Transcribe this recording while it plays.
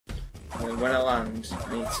And when I land,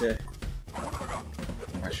 I need to...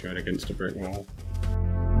 Crash your head against a brick wall.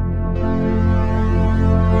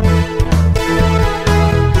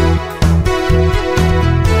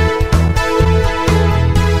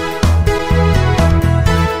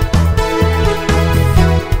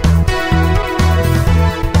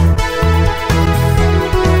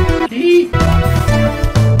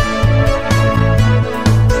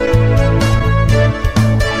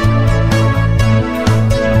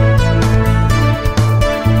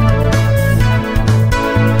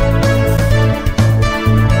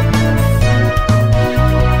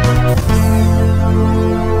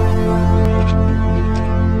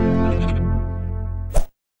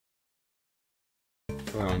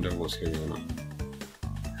 I wonder what's going on.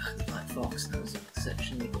 The black fox, that was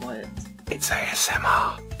exceptionally quiet. It's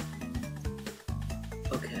ASMR.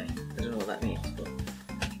 Okay, I don't know what that means, but...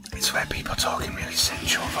 It's where people talk in really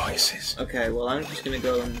sensual voices. Okay, well I'm just gonna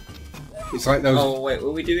go and... It's like those... Oh wait,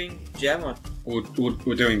 were we doing gem or...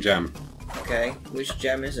 We're doing gem. Okay, which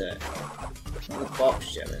gem is it? What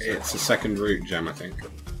box gem is it? It's a second route gem, I think.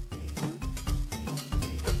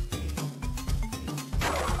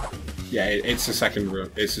 Yeah, it's a second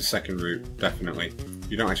route. It's a second route, definitely.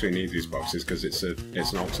 You don't actually need these boxes because it's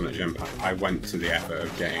an alternate gem pack. I went to the effort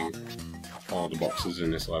of getting all the boxes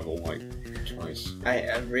in this level like twice.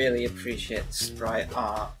 I really appreciate the sprite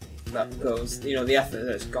art that goes, you know, the effort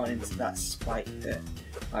that's gone into that spike that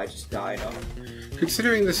I just died on.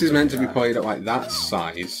 Considering this is meant to be played at like that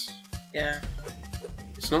size, yeah,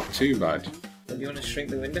 it's not too bad. Do you want to shrink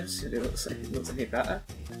the windows so it looks a bit better?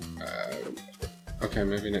 Okay,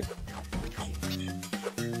 maybe not.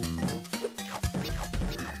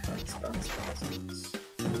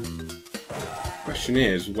 Question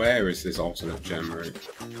is, where is this alternate gem route?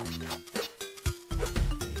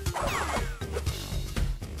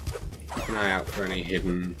 Keep an eye out for any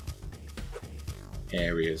hidden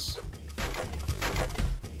areas.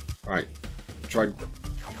 Right, try.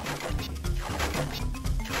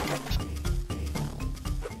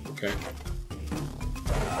 Okay.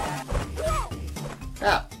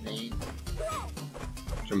 Ah, me.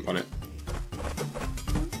 Jump on it.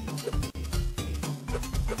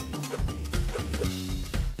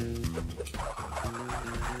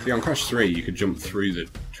 See, on Crash 3, you could jump through the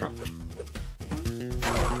trap.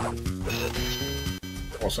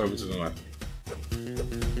 Cross over to the left.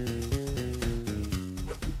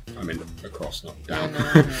 I mean, across, not down. No.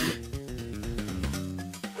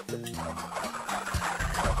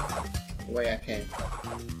 The way I came.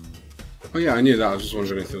 Oh yeah, I knew that. I was just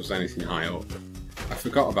wondering if there was anything high up. I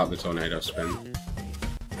forgot about the tornado spin.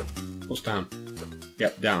 What's down?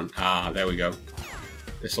 Yep, down. Ah, there we go.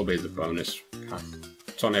 This will be the bonus path.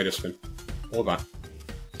 Tornado spin. All that.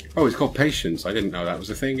 Oh, it's called patience. I didn't know that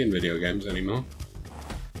was a thing in video games anymore.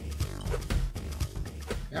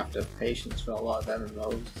 You have to have patience for a lot of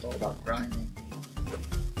MMOs. It's all about grinding.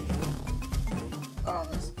 Oh,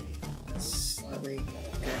 that's slightly...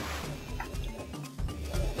 okay.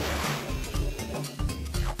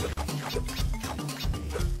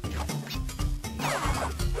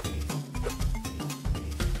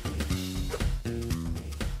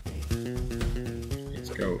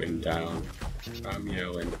 Going down. I'm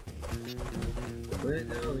yelling. We're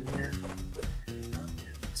going down.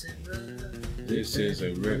 This is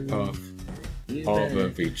a rip-off of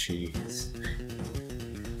Avicii.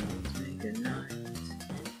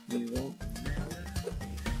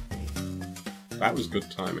 That was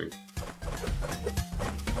good timing.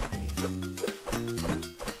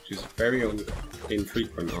 Which is very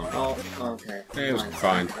infrequent. Oh, okay. It was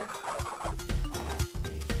fine.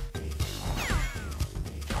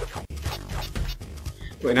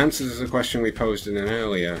 But in answer to the question we posed in an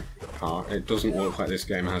earlier part, it doesn't look like this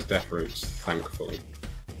game has death roots, thankfully.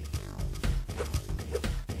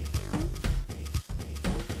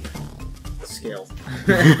 Skill.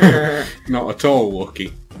 Not at all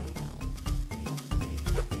lucky.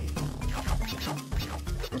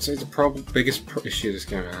 I'd say the biggest issue this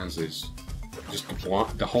game has is just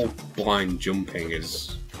the whole blind jumping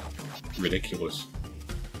is ridiculous.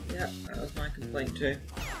 Yeah, that was my complaint too.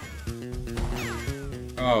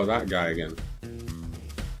 Oh, that guy again.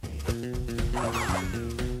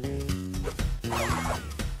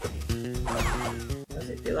 Does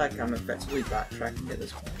it feel like I'm effectively backtracking at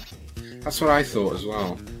this point? That's what I thought as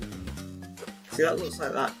well. See, that looks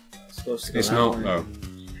like that's supposed to go It's that not, way. though.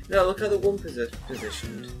 No, look how the one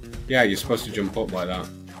positioned. Yeah, you're supposed to jump up like that,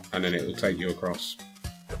 and then it will take you across.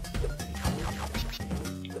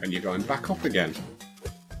 And you're going back up again.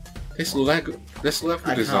 This level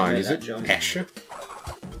design, is it Escher?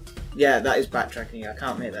 Yeah, that is backtracking. I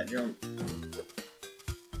can't make that jump.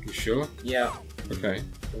 You sure? Yeah. Okay,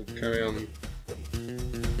 we'll carry on.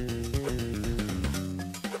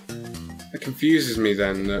 It confuses me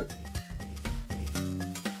then that...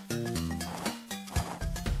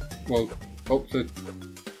 Well, up the...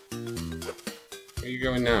 Where are you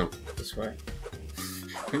going now? This way. I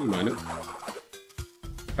think you mind it.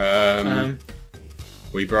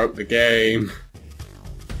 We broke the game.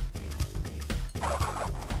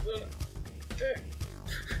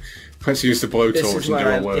 Let's use the blowtorch and do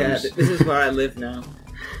our worms. Yeah, this is where I live now.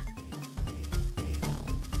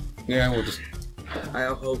 Yeah, we'll just... I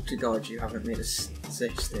hope to God you haven't made a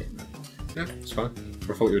safe statement. Yeah, it's fine.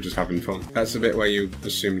 I thought you were just having fun. That's the bit where you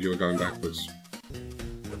assumed you were going backwards.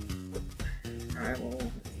 Alright, well,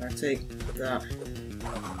 I take that.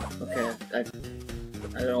 Okay, I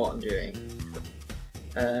don't know what I'm doing.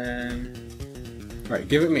 Right,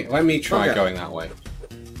 give it me. Let me try going that way.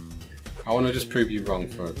 I want to just prove you wrong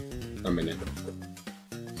for a minute.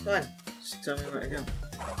 Fine, just tell me where to go.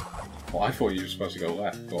 Well, I thought you were supposed to go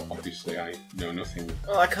left, but obviously I know nothing.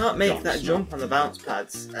 Well, I can't make that jump on the bounce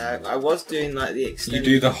pads. I was doing like the extended...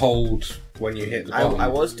 You do the hold when you hit the bottom. I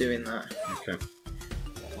was doing that. Okay.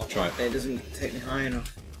 I'll try it. It doesn't take me high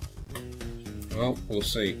enough. Well, we'll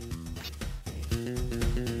see.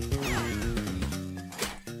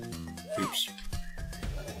 Oops.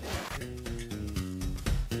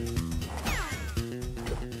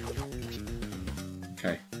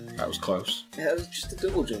 Okay, that was close. Yeah, that was just a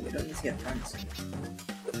double jump, you don't need to get fancy.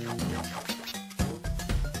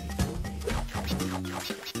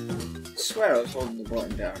 I swear I was holding the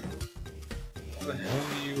button down. What the hell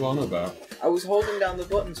are you on about? I was holding down the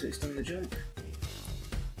button so it's done the jump.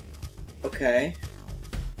 Okay.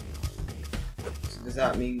 So does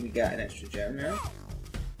that mean we get an extra gem now?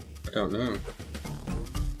 I don't know.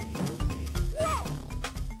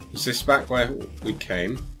 Is this back where we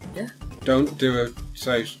came? Yeah. Don't do a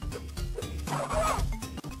save.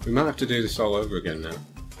 We might have to do this all over again now.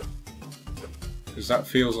 Because that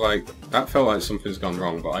feels like... That felt like something's gone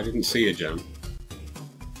wrong, but I didn't see a gem.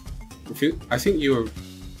 I think you were...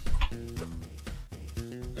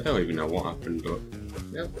 I don't even know what happened, but...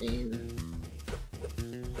 Nope.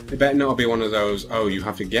 It better not be one of those, oh, you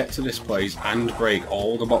have to get to this place and break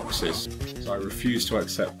all the boxes. So I refuse to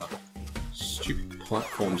accept that. Stupid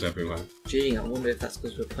platforms everywhere. Gee, I wonder if that's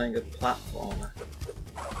because we're playing a platformer.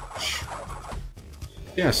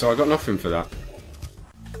 Yeah, so I got nothing for that.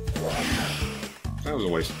 That was a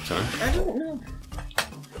waste of time. I don't know.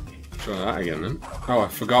 Try that again then. Oh, I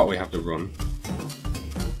forgot we have to run.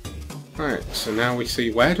 Right, so now we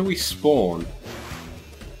see, where do we spawn?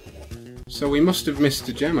 So we must have missed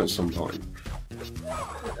a gem at some point.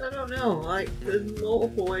 I don't know, like, there's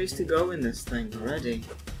multiple ways to go in this thing already.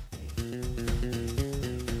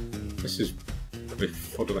 This is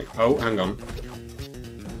befuddling. Oh, hang on.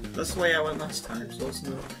 That's the way I went last time, so it's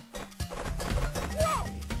not.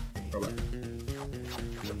 Go back.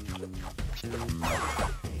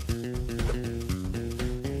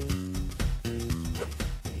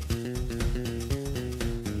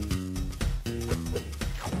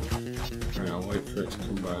 Right, I'll wait for it to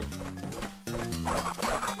come back.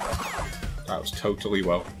 That was totally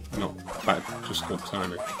well. Not bad, just good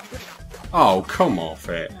timing. Oh, come off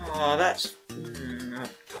it. Oh, that's...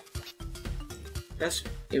 that's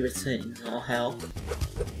irritating. Oh, hell.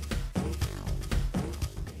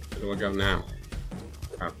 Where do I go now?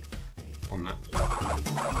 Oh, on that.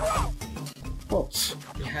 What?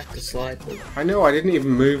 You have to slide them. I know, I didn't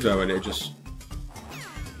even move though, and it just...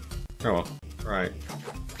 Oh well. Right.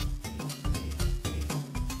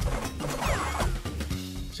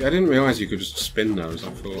 See, I didn't realise you could just spin those,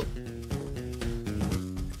 I thought...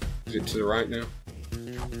 Is it to the right now?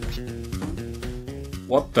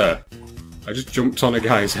 What the? I just jumped on a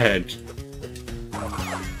guy's head.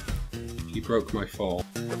 He broke my fall.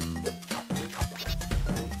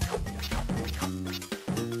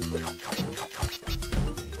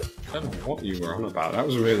 I don't know what you were on about. That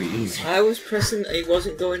was really easy. I was pressing... It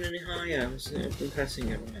wasn't going any higher. I was pressing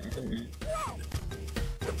it right. I don't know.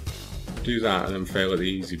 Do that and then fail at the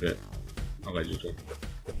easy bit. Allegedly.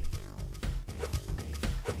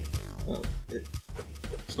 Well,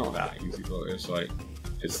 it's not that easy, but it's like...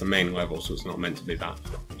 It's the main level, so it's not meant to be that.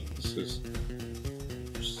 This is...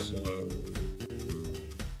 So...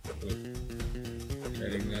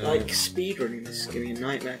 Getting there. like speedrunning this is gonna be a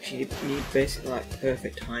nightmare. You need basically like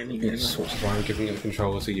perfect timing. Yes, which is why I'm giving the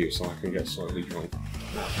controller to you, so I can get slightly drunk.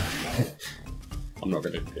 I'm not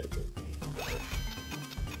gonna get it.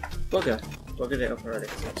 Buggered it up already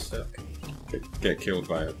because I'm stuck. Get killed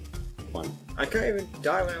by a plant. I can't even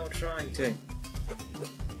die when I'm trying to.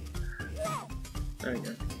 There we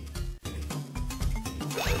go.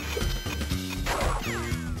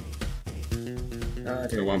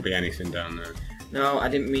 There won't be anything down there. No, I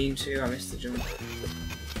didn't mean to. I missed the jump.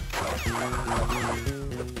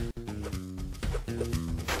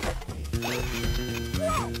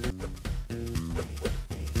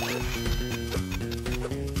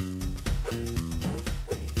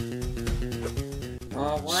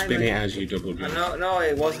 Oh, why? Spin it as you double jump. No,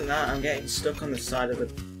 it wasn't that. I'm getting stuck on the side of the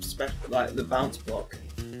the bounce block.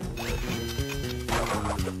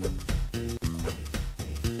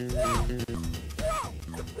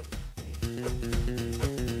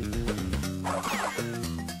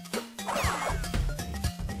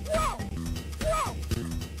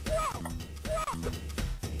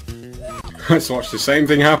 Let's watch the same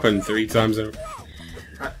thing happen 3 times in a row.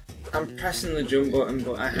 I'm pressing the jump button,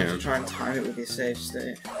 but I have to try and time it with your save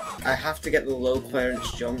state. I have to get the low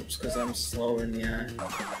clearance jumps because I'm slower in the air.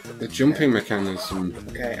 The jumping mechanism.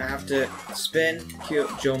 Okay, I have to spin, queue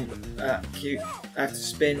up, jump, queue. I have to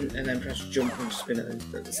spin and then press jump and spin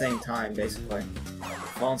at the same time, basically.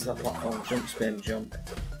 Fall onto that platform, jump, spin, jump.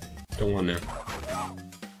 Don't want now.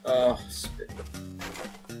 Oh, spin.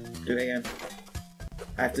 Do it again.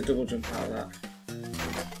 I have to double jump out of that.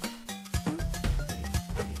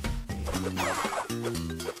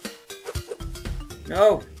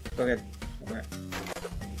 No! Go ahead. Okay.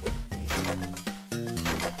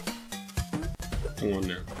 Come on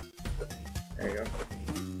now. There you go.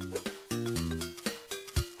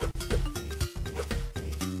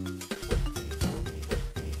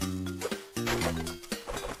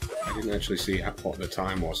 I didn't actually see what the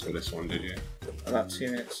time was for this one, did you? About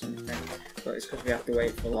 2 minutes something. But it's because we have to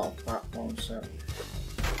wait for a lot of platforms, so...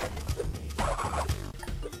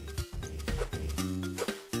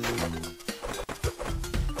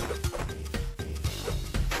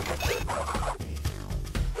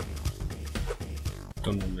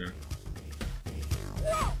 Done one there.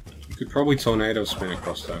 You could probably tornado spin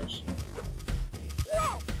across those.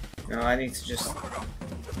 No, I need to just...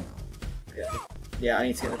 Yeah, I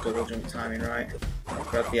need to get the double jump timing right.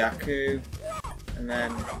 Grab the Aku, and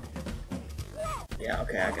then... Yeah,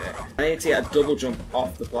 okay, I get it. I need to get a double jump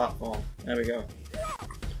off the platform. There we go.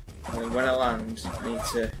 And then when I land, I need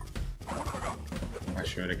to... I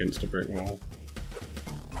showed against a brick wall.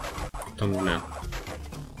 Done one now.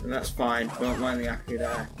 And that's fine, don't mind the Aku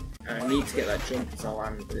there. And I need to get that jump as I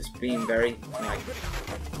land, but it's been very, like...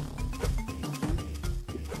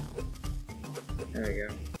 There we go.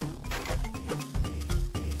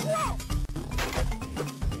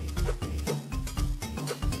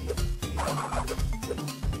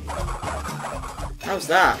 How's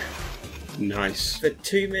that? Nice. For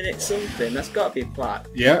 2 minutes something, that's got to be a plat.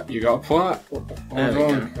 Yeah, you got a plat. There we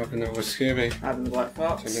go. Having over Scooby. Having the Black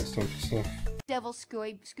Fox. Till next time for stuff. Devil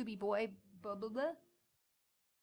Scooby Boy, blah blah blah.